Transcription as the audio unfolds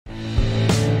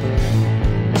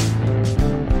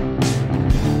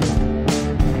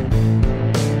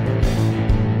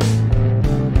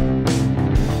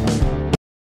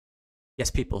Yes,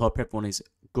 people, hope everyone is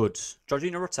good.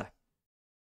 Jorginho Rutter.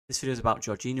 This video is about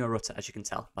Jorginho Rutter, as you can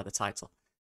tell by the title.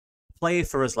 Player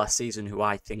for us last season who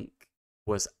I think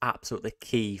was absolutely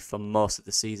key for most of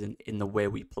the season in the way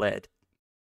we played.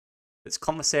 There's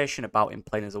conversation about him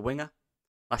playing as a winger.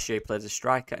 Last year he played as a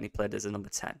striker and he played as a number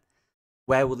 10.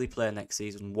 Where will he play next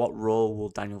season? What role will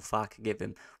Daniel Farke give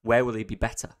him? Where will he be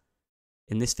better?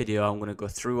 In this video, I'm going to go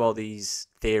through all these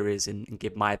theories and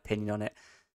give my opinion on it.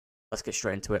 Let's get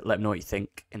straight into it. Let me know what you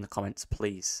think in the comments,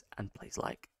 please. And please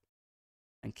like.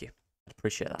 Thank you. I'd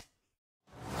appreciate that.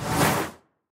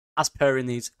 As per in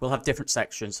these, we'll have different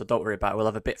sections, so don't worry about it. We'll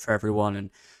have a bit for everyone and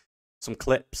some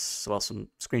clips, well, some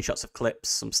screenshots of clips,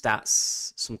 some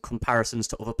stats, some comparisons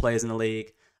to other players in the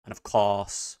league, and of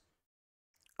course,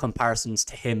 comparisons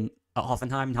to him at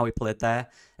Hoffenheim and how he played there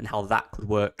and how that could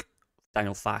work for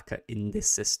Daniel Farke in this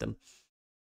system.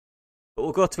 But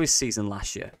we'll go to his season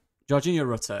last year. Jorginho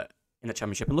Rutter in the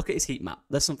Championship, and look at his heat map.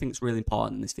 There's something that's really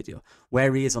important in this video.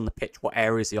 Where he is on the pitch, what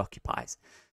areas he occupies.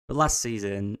 But last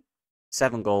season,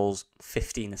 7 goals,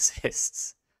 15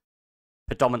 assists.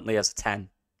 Predominantly as a 10,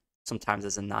 sometimes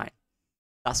as a 9.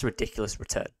 That's a ridiculous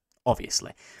return,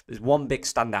 obviously. There's one big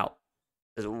standout.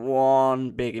 There's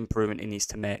one big improvement he needs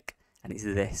to make, and it's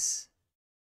this.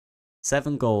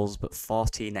 7 goals, but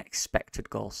 14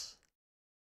 expected goals.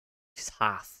 Which is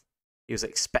half. He was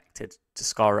expected to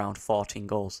score around 14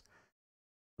 goals.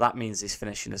 That means his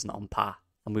finishing is not on par,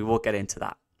 and we will get into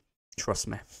that. Trust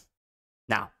me.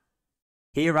 Now,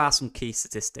 here are some key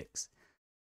statistics.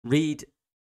 Read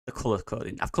the colour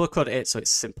coding. I've colour coded it so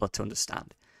it's simpler to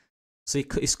understand. So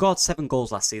he scored 7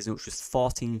 goals last season, which was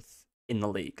 14th in the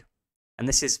league. And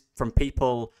this is from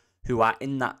people who are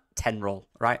in that 10 role,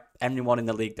 right? Anyone in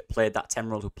the league that played that 10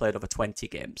 role who played over 20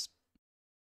 games.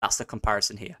 That's the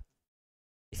comparison here.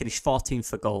 He finished 14th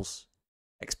for goals.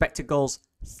 Expected goals,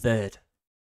 3rd.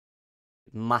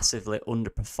 Massively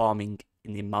underperforming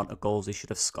in the amount of goals he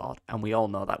should have scored. And we all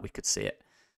know that. We could see it.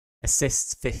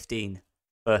 Assists, 15.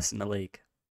 First in the league.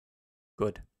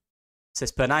 Good.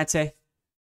 Assists per 90.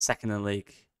 Second in the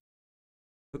league.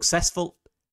 Successful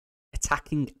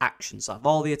attacking actions. So of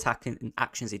all the attacking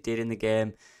actions he did in the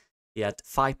game, he had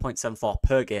 5.74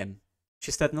 per game, which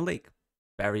is 3rd in the league.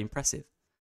 Very impressive.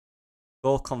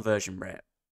 Goal conversion rate,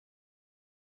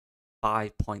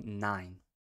 5.9.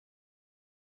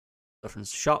 Different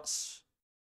shots,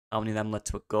 how many of them led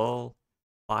to a goal?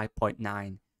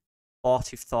 5.9.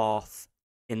 44th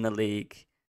in the league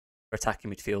for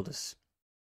attacking midfielders.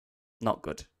 Not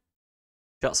good.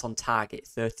 Shots on target,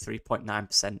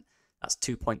 33.9%. That's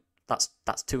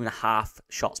 2.5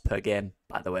 shots per game,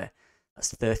 by the way.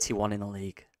 That's 31 in the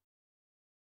league.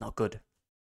 Not good.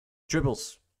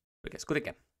 Dribbles, it gets good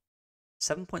again.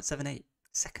 7.78,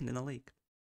 2nd in the league.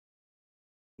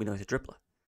 We know he's a dribbler.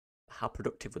 But how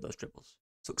productive were those dribbles?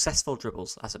 Successful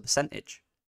dribbles as a percentage,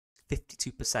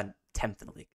 52%, 10th in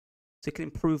the league. So he can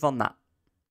improve on that.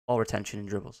 Ball retention in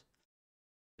dribbles.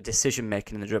 The decision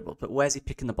making in the dribble. But where's he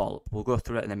picking the ball up? We'll go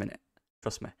through it in a minute.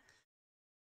 Trust me.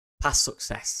 Pass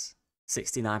success,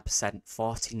 69%,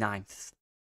 49th.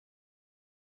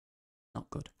 Not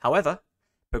good. However,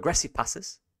 progressive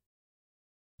passes,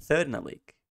 3rd in the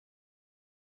league.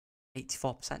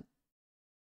 84%.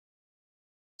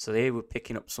 So they were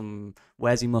picking up some,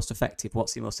 where's he most effective?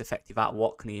 What's he most effective at?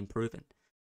 What can he improve in?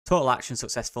 Total action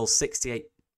successful,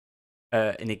 68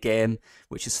 in a game,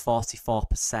 which is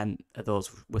 44% of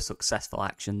those were successful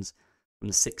actions from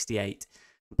the 68.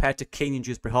 Compared to Keenan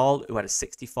Dewsbury Hall, who had a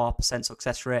 64%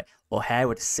 success rate, O'Hare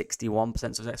had a 61%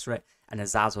 success rate, and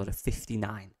Azaz had a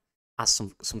 59%. As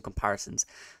some comparisons.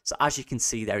 So as you can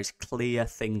see, there is clear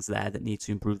things there that need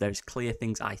to improve. There is clear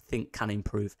things I think can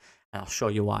improve, and I'll show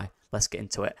you why. Let's get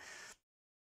into it.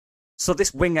 So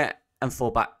this winger and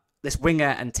fullback, this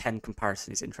winger and 10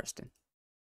 comparison is interesting.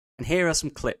 And here are some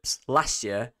clips last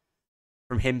year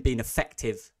from him being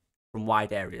effective from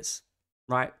wide areas,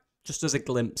 right? Just as a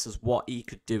glimpse as what he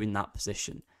could do in that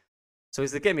position. So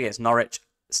it's the game against Norwich.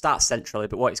 Starts centrally,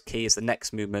 but what is key is the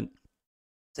next movement.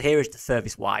 So here is the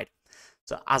furthest wide.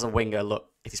 So as a winger, look,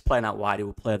 if he's playing out wide, he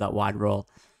will play that wide role.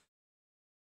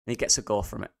 And he gets a goal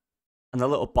from it. And the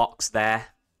little box there,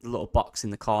 the little box in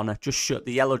the corner, the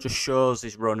yellow just shows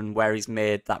his run and where he's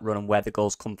made that run and where the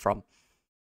goals come from.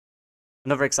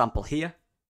 Another example here.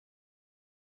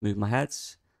 Move my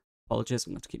heads. Apologies,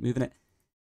 I'm going to have to keep moving it.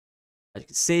 As you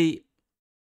can see,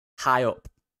 high up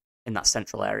in that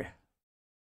central area.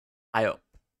 High up.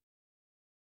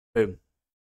 Boom.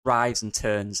 Drives and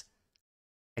turns.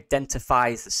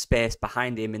 Identifies the space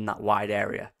behind him in that wide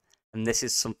area. And this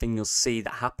is something you'll see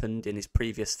that happened in his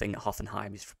previous thing at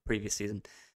Hoffenheim, his previous season.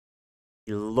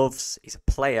 He's a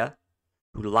player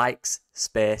who likes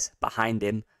space behind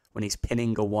him when he's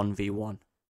pinning a 1v1.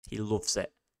 He loves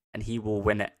it, and he will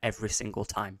win it every single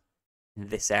time in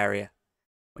this area.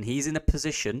 When he's in a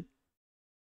position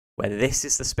where this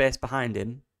is the space behind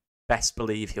him, best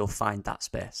believe he'll find that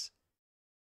space.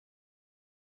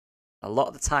 A lot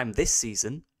of the time this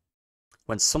season,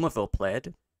 when Somerville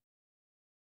played,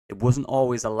 it wasn't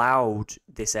always allowed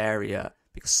this area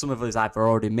because Somerville is either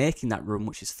already making that run,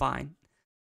 which is fine,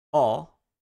 or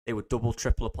they would double,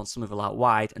 triple up on Somerville out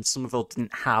wide, and Somerville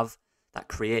didn't have that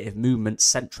creative movement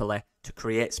centrally to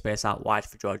create space out wide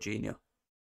for Jorginho.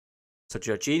 So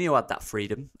Jorginho had that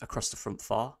freedom across the front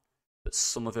four, but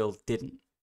Somerville didn't.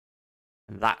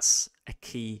 And that's a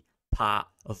key part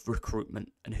of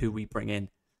recruitment and who we bring in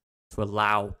to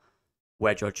allow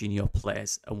where Jorginho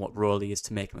plays and what role he is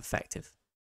to make him effective.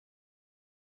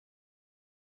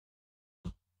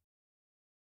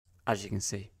 As you can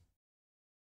see,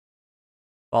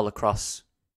 ball across,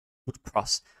 good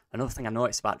cross. Another thing I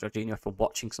noticed about Jorginho from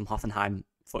watching some Hoffenheim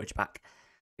footage back,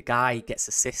 the guy gets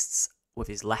assists with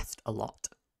his left a lot.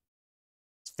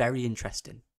 It's very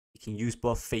interesting. He can use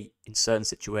both feet in certain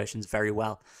situations very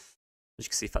well. As you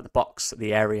can see from the box,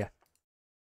 the area.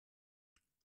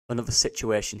 Another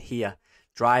situation here,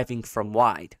 driving from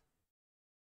wide.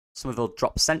 Somerville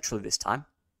drops centrally this time.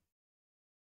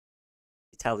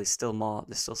 You tell there's still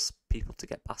people to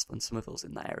get past when Somerville's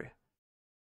in that area.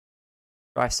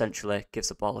 Drives centrally, gives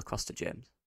the ball across to James.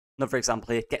 Another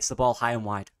example here, gets the ball high and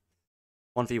wide.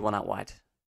 1v1 out wide.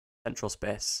 Central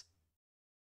space.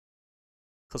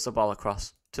 Cuts the ball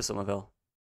across to Somerville.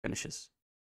 Finishes.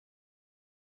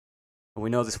 And we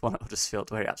know this one at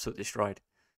Huddersfield where he absolutely destroyed.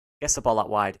 Gets the ball out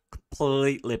wide,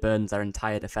 completely burns their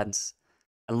entire defence.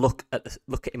 And look at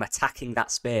him attacking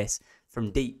that space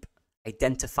from deep,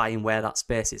 identifying where that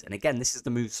space is. And again, this is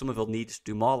the move Somerville needed to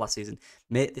do more last season.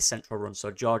 Make this central run so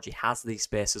Georgie has these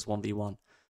spaces 1v1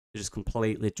 to just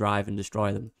completely drive and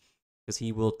destroy them. Because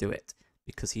he will do it.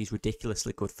 Because he's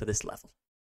ridiculously good for this level.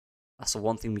 That's the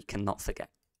one thing we cannot forget.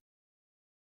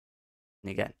 And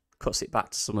again, cuts it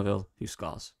back to Somerville, who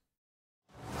scores.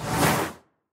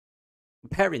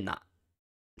 Comparing that,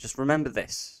 just remember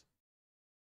this.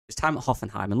 His time at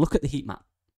Hoffenheim, and look at the heat map.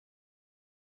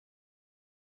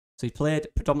 So he played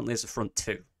predominantly as a front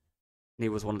two, and he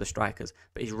was one of the strikers.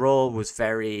 But his role was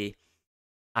very,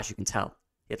 as you can tell,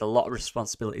 he had a lot of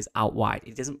responsibilities out wide.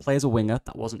 He doesn't play as a winger.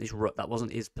 That wasn't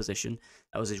his position.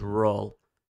 That was his role.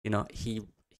 You know, he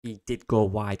did go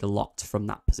wide a lot from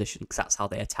that position because that's how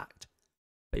they attacked.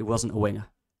 But he wasn't a winger.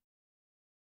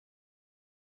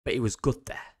 But he was good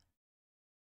there.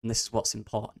 And this is what's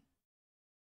important.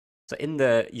 So in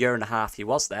the year and a half he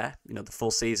was there, you know, the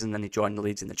full season, then he joined the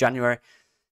Leeds in the January,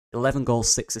 11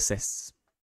 goals, 6 assists.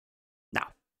 Now,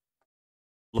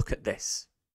 look at this.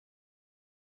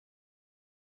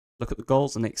 Look at the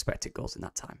goals and the expected goals in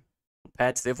that time.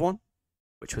 Compared to the other one,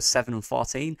 which was 7 and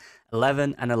 14,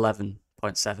 11 and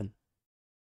 11.7.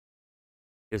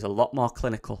 He was a lot more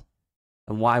clinical.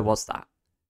 And why was that?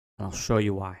 And I'll show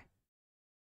you why.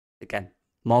 Again,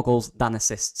 more goals than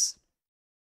assists.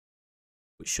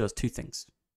 Which shows two things.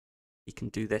 He can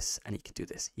do this and he can do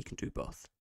this. He can do both.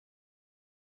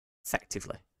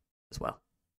 Effectively as well.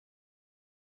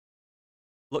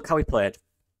 Look how he played.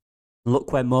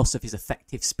 Look where most of his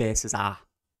effective spaces are.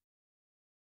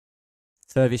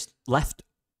 Furthest left.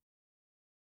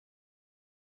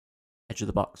 Edge of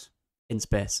the box. In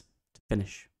space. To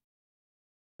finish.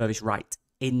 Furthest right.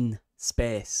 In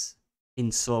space.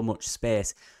 In so much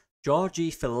space.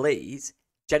 Georgie for Leeds,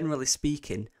 generally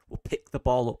speaking, will pick the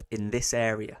ball up in this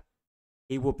area.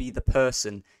 He will be the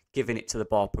person giving it to the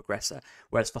ball progressor.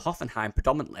 Whereas for Hoffenheim,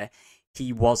 predominantly,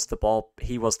 he was the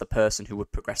person who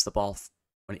would progress the ball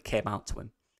when it came out to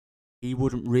him. He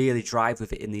wouldn't really drive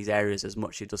with it in these areas as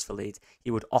much as he does for Leeds.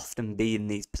 He would often be in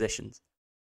these positions.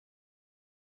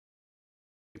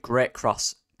 A great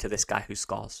cross to this guy who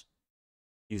scores,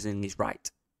 using his right.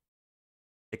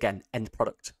 Again, end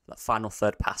product, that final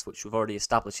third pass, which we've already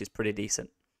established is pretty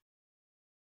decent.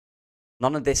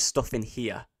 None of this stuff in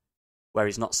here, where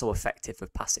he's not so effective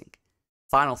with passing.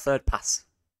 Final third pass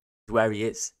is where he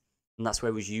is, and that's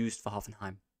where he was used for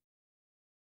Hoffenheim.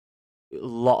 A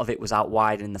lot of it was out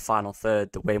wide in the final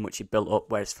third, the way in which he built up,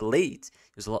 whereas for Leeds,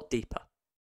 it was a lot deeper.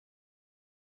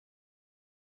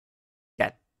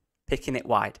 Again, picking it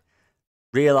wide,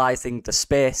 realising the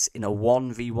space in a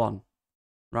 1v1,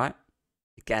 right?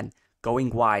 Again, going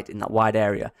wide in that wide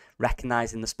area,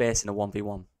 recognising the space in a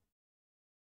 1v1.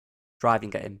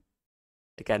 Driving at him.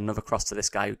 Again, another cross to this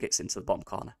guy who gets into the bottom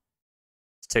corner.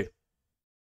 It's 2.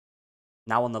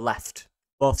 Now on the left,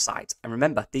 both sides. And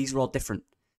remember, these are all different.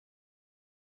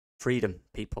 Freedom,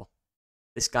 people.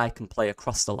 This guy can play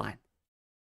across the line.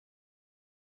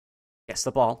 Gets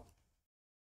the ball.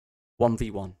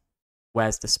 1v1.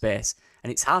 Where's the space?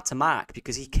 And it's hard to mark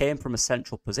because he came from a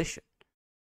central position.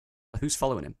 Who's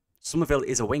following him? Somerville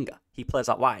is a winger. He plays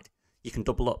out wide. You can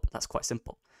double up. That's quite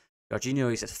simple.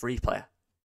 Jorginho is a free player.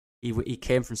 He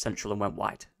came from central and went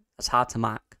wide. That's hard to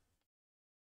mark.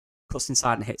 Cuts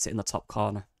inside and hits it in the top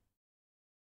corner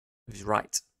with his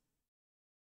right.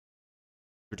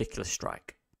 Ridiculous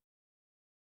strike.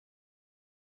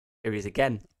 Here he is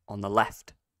again on the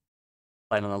left.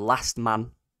 Playing on the last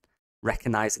man.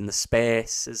 Recognising the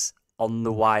spaces on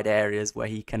the wide areas where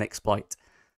he can exploit.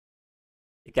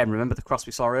 Again, remember the cross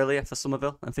we saw earlier for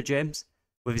Somerville and for James?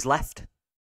 With his left?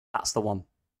 That's the one.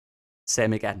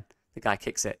 Same again. The guy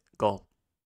kicks it. Goal.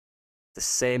 The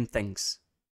same things.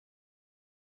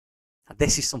 And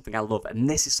this is something I love. And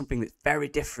this is something that's very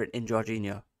different in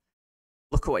Jorginho.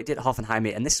 Look at what he did at Hoffenheim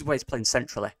here. And this is where he's playing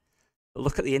centrally. But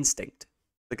look at the instinct.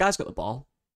 The guy's got the ball.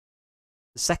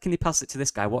 The second he passes it to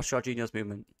this guy, watch Jorginho's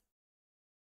movement.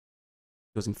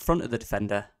 He goes in front of the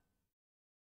defender.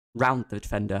 Round the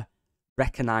defender.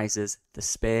 Recognises the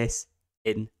space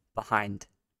in behind.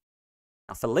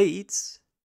 Now for Leeds,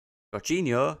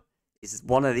 Jorginho is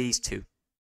one of these two.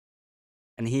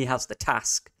 And he has the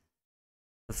task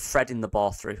of threading the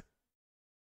ball through.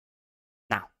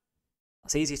 Now,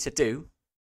 that's easy to do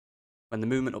when the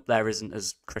movement up there isn't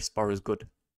as crisp or as good.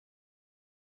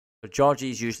 So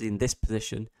Georgie is usually in this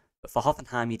position, but for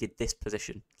Hoffenheim he did this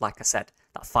position. Like I said,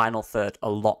 that final third a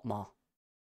lot more.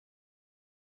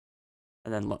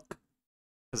 And then look,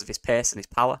 because of his pace and his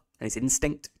power and his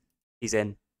instinct, he's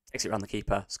in, takes it around the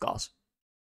keeper, scores.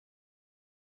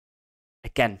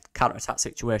 Again, counter-attack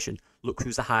situation. Look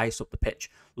who's the highest up the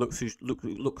pitch. Look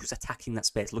who's attacking that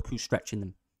space. Look who's stretching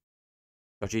them.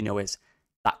 Jorginho is.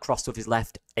 That cross with his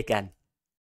left, again,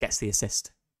 gets the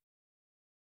assist.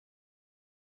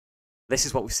 This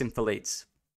is what we've seen for Leeds.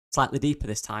 Slightly deeper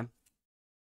this time.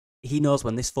 He knows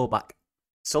when this fullback,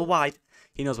 still wide,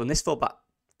 he knows when this fullback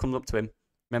comes up to him.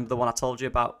 Remember the one I told you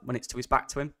about when it's to his back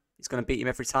to him? He's going to beat him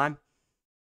every time.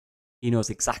 He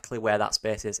knows exactly where that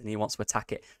space is and he wants to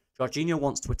attack it. Jorginho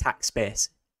wants to attack space.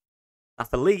 Now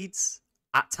for Leeds,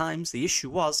 at times the issue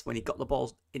was when he got the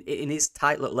ball in his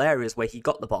tight little areas where he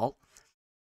got the ball,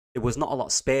 there was not a lot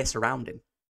of space around him.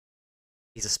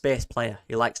 He's a space player.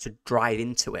 He likes to drive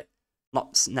into it,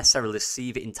 not necessarily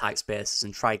receive it in tight spaces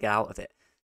and try to get out of it.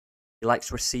 He likes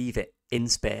to receive it in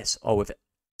space or with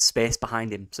space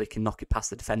behind him so he can knock it past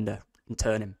the defender and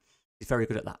turn him. He's very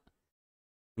good at that.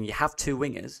 When you have two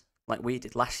wingers, like we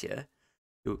did last year,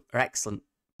 who are excellent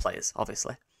players,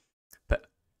 obviously, but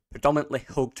predominantly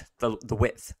hugged the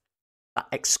width, that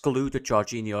excluded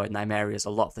Jorginho in them areas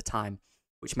a lot of the time,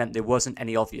 which meant there wasn't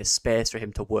any obvious space for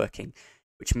him to work in,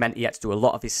 which meant he had to do a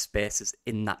lot of his spaces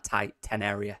in that tight 10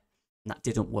 area, and that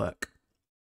didn't work.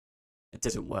 It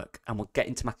didn't work, and we'll get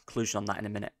into my conclusion on that in a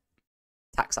minute.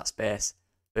 Attacks that space,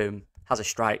 boom, has a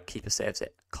strike, keeper saves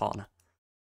it, corner.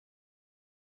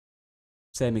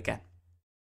 Same again.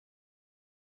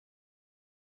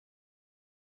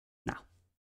 Now,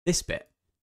 this bit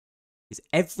is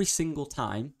every single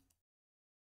time.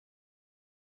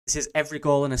 This is every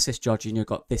goal and assist Jorginho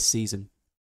got this season.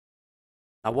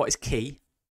 Now, what is key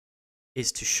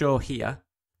is to show here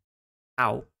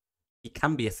how he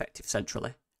can be effective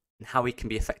centrally and how he can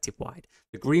be effective wide.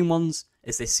 The green ones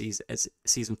is this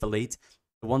season for Leeds.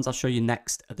 The ones I'll show you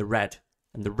next are the red,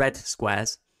 and the red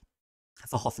squares are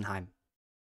for Hoffenheim.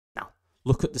 Now,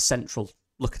 look at the central.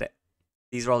 Look at it.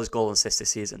 These are all his goal and assists this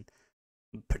season.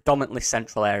 Predominantly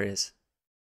central areas.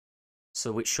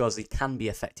 So which shows he can be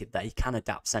effective there. He can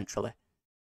adapt centrally.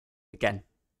 Again,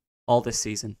 all this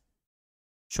season.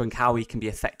 Showing how he can be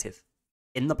effective.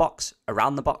 In the box,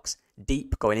 around the box,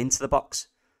 deep, going into the box.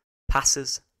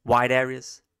 Passes, wide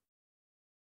areas.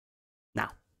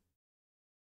 Now,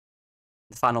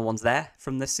 the final one's there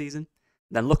from this season.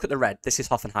 Then look at the red. This is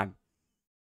Hoffenheim.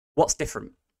 What's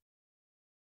different?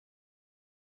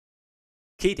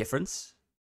 Key difference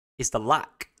is the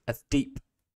lack of deep,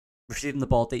 receiving the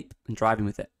ball deep and driving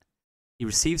with it. He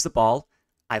receives the ball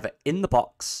either in the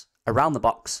box, around the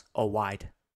box, or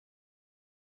wide.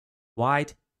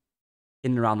 Wide,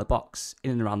 in and around the box,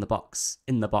 in and around the box,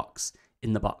 in the box,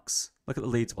 in the box. Look at the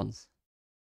Leeds ones.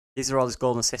 These are all his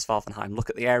goal and assists for Hoffenheim.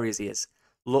 Look at the areas he is.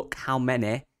 Look how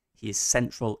many he is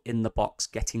central in the box,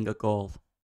 getting a goal.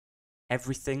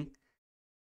 Everything.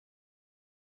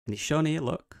 And he's shown here,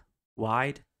 look.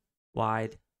 Wide,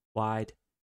 wide, wide,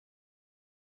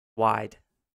 wide.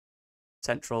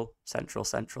 Central, central,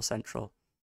 central, central,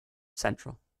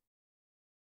 central.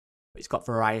 But he's got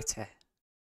variety.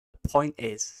 The point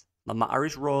is, no matter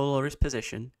his role or his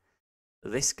position,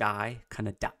 this guy can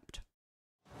adapt.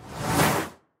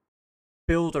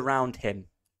 Build around him.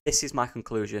 This is my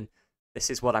conclusion. This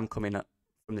is what I'm coming up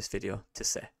from this video to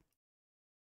say.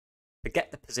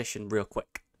 Forget the position real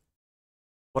quick.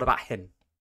 What about him?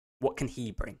 What can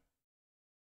he bring?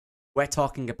 We're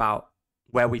talking about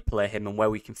where we play him and where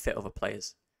we can fit other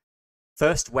players.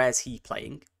 First, where's he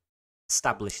playing?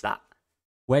 Establish that.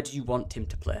 Where do you want him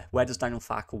to play? Where does Daniel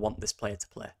Farke want this player to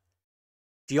play?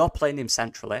 If you're playing him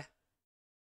centrally,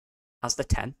 as the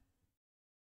 10,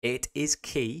 it is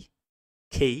key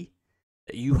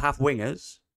that you have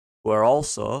wingers who are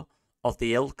also of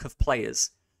the ilk of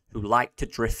players who like to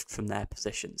drift from their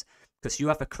positions. Because you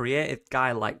have a creative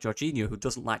guy like Jorginho who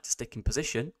doesn't like to stick in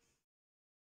position,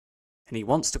 and he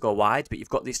wants to go wide, but you've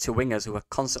got these two wingers who are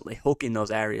constantly hugging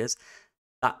those areas.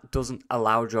 That doesn't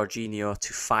allow Jorginho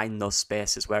to find those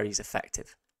spaces where he's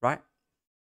effective, right?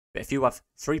 But if you have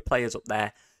three players up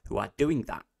there who are doing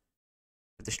that,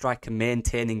 with the striker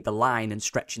maintaining the line and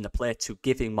stretching the play to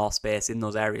giving more space in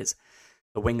those areas,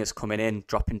 the wingers coming in,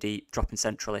 dropping deep, dropping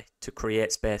centrally to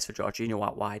create space for Jorginho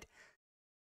out wide,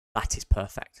 that is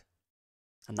perfect.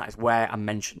 And that is where I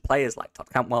mentioned players like Todd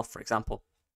Cantwell, for example,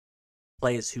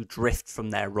 players who drift from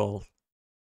their role.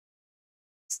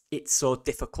 It's so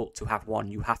difficult to have one.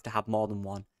 You have to have more than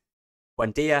one.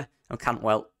 When Dia and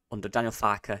Cantwell under Daniel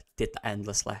Farke did that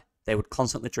endlessly, they would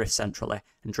constantly drift centrally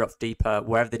and drop deeper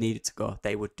wherever they needed to go.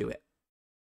 They would do it,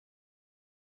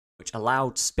 which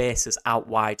allowed spaces out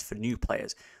wide for new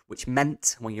players, which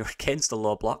meant when you're against a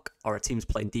low block or a team's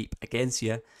playing deep against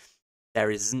you,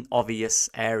 there isn't obvious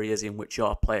areas in which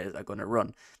your players are going to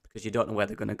run because you don't know where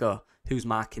they're going to go. Who's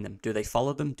marking them? Do they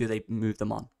follow them? Do they move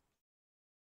them on?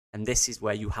 And this is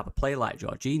where you have a player like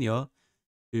Jorginho,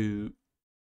 who,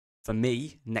 for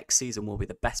me, next season will be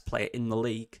the best player in the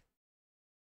league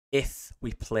if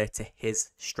we play to his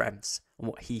strengths and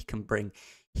what he can bring.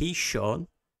 He's shown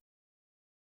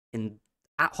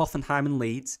at Hoffenheim and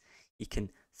Leeds, he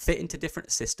can fit into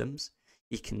different systems.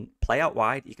 He can play out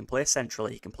wide. He can play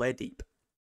centrally. He can play deep.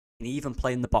 He can even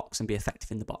play in the box and be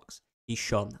effective in the box. He's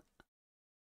shown that.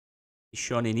 He's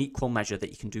shown in equal measure that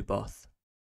he can do both.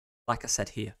 Like I said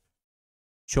here,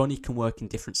 shown he can work in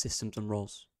different systems and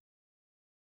roles.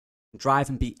 Drive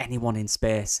and beat anyone in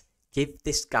space. Give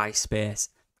this guy space.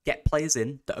 Get players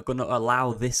in that are going to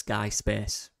allow this guy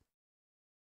space.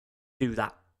 Do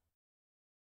that.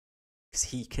 Because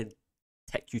he can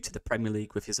take you to the Premier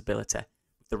League with his ability.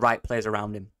 With the right players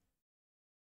around him.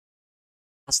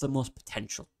 That's the most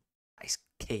potential. That is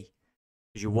key.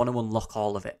 Because you want to unlock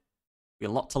all of it. We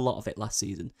unlocked a lot of it last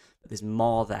season. But there's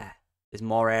more there. There's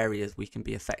more areas we can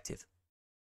be effective.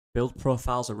 Build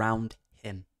profiles around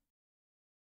him.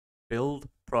 Build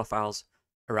profiles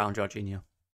around Jorginho.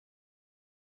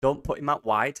 Don't put him out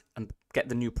wide and get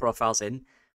the new profiles in.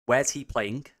 Where's he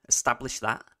playing? Establish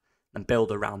that and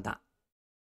build around that.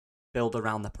 Build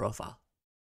around the profile.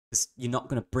 Because you're not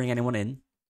going to bring anyone in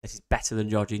that is better than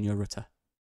Jorginho Rutter.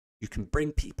 You can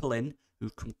bring people in who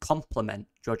can complement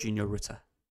Jorginho Rutter.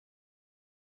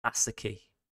 That's the key.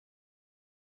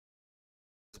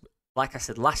 Like I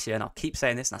said last year, and I'll keep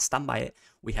saying this and I stand by it,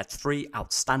 we had three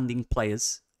outstanding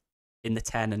players in the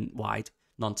 10 and wide.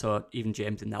 Gnonto, even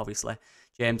James in there, obviously.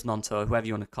 James, Gnonto, whoever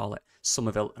you want to call it.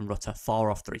 Somerville and Rutter, 4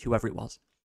 off 3, whoever it was.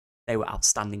 They were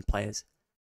outstanding players.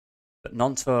 But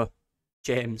Gnonto,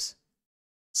 James,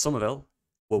 Somerville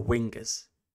were wingers.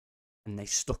 And they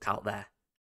stuck out there.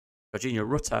 Jorginho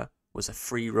Rutter was a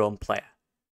free roam player.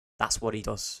 That's what he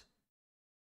does.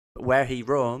 But where he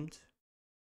roamed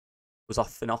was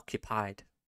often occupied.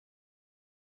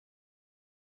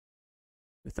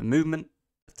 With the movement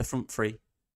of the front three,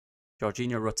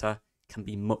 Jorginho Rutter can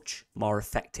be much more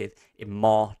effective in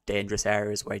more dangerous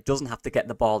areas where he doesn't have to get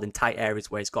the ball in tight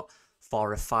areas where he's got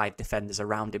 4 or 5 defenders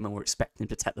around him and we're expecting him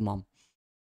to take them on.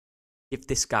 Give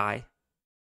this guy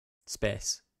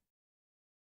space.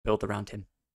 Build around him.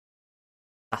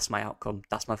 That's my outcome.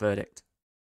 That's my verdict.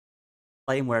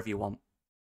 Play him wherever you want.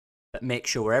 But make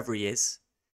sure wherever he is,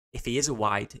 if he is a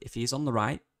wide, if he is on the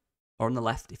right or on the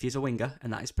left, if he's a winger,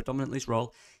 and that is predominantly his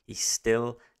role, he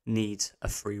still needs a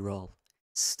free role.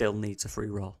 Still needs a free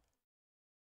role.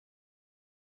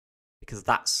 Because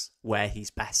that's where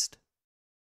he's best.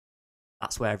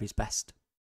 That's where he's best.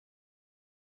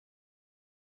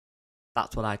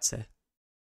 That's what I'd say.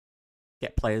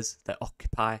 Get players that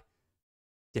occupy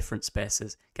different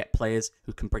spaces. Get players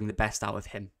who can bring the best out of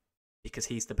him. Because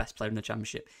he's the best player in the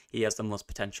Championship. He has the most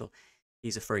potential.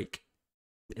 He's a freak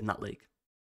in that league.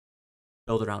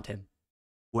 Build around him.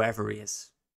 Wherever he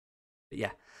is. But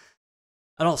yeah.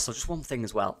 And also, just one thing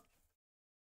as well.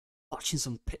 watching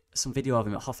some video of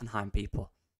him at Hoffenheim,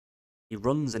 people. He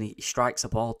runs and he strikes the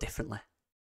ball differently.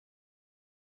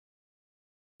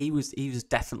 He was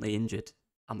definitely injured.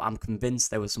 I'm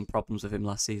convinced there was some problems with him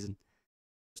last season.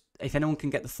 If anyone can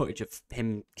get the footage of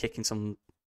him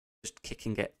just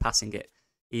kicking it, passing it,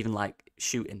 even like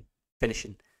shooting,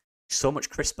 finishing, so much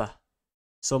crisper.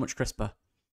 So much crisper.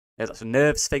 Maybe that's a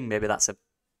nerves thing, maybe that's a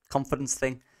confidence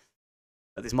thing.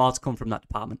 But there's more to come from that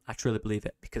department. I truly believe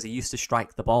it, because he used to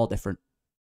strike the ball different.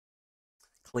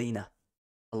 Cleaner.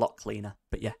 A lot cleaner.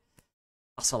 But yeah,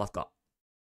 that's all I've got.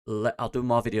 I'll do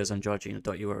more videos on Jorginho,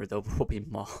 don't you worry. There will be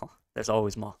more. There's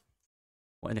always more.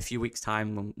 In a few weeks'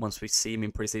 time, once we see him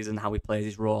in pre-season, how he plays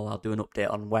his role, I'll do an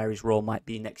update on where his role might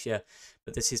be next year.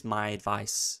 But this is my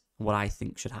advice, what I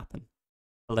think should happen.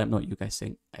 Let me know what you guys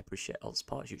think. I appreciate all the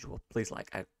support as usual. Please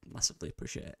like, I massively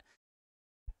appreciate it.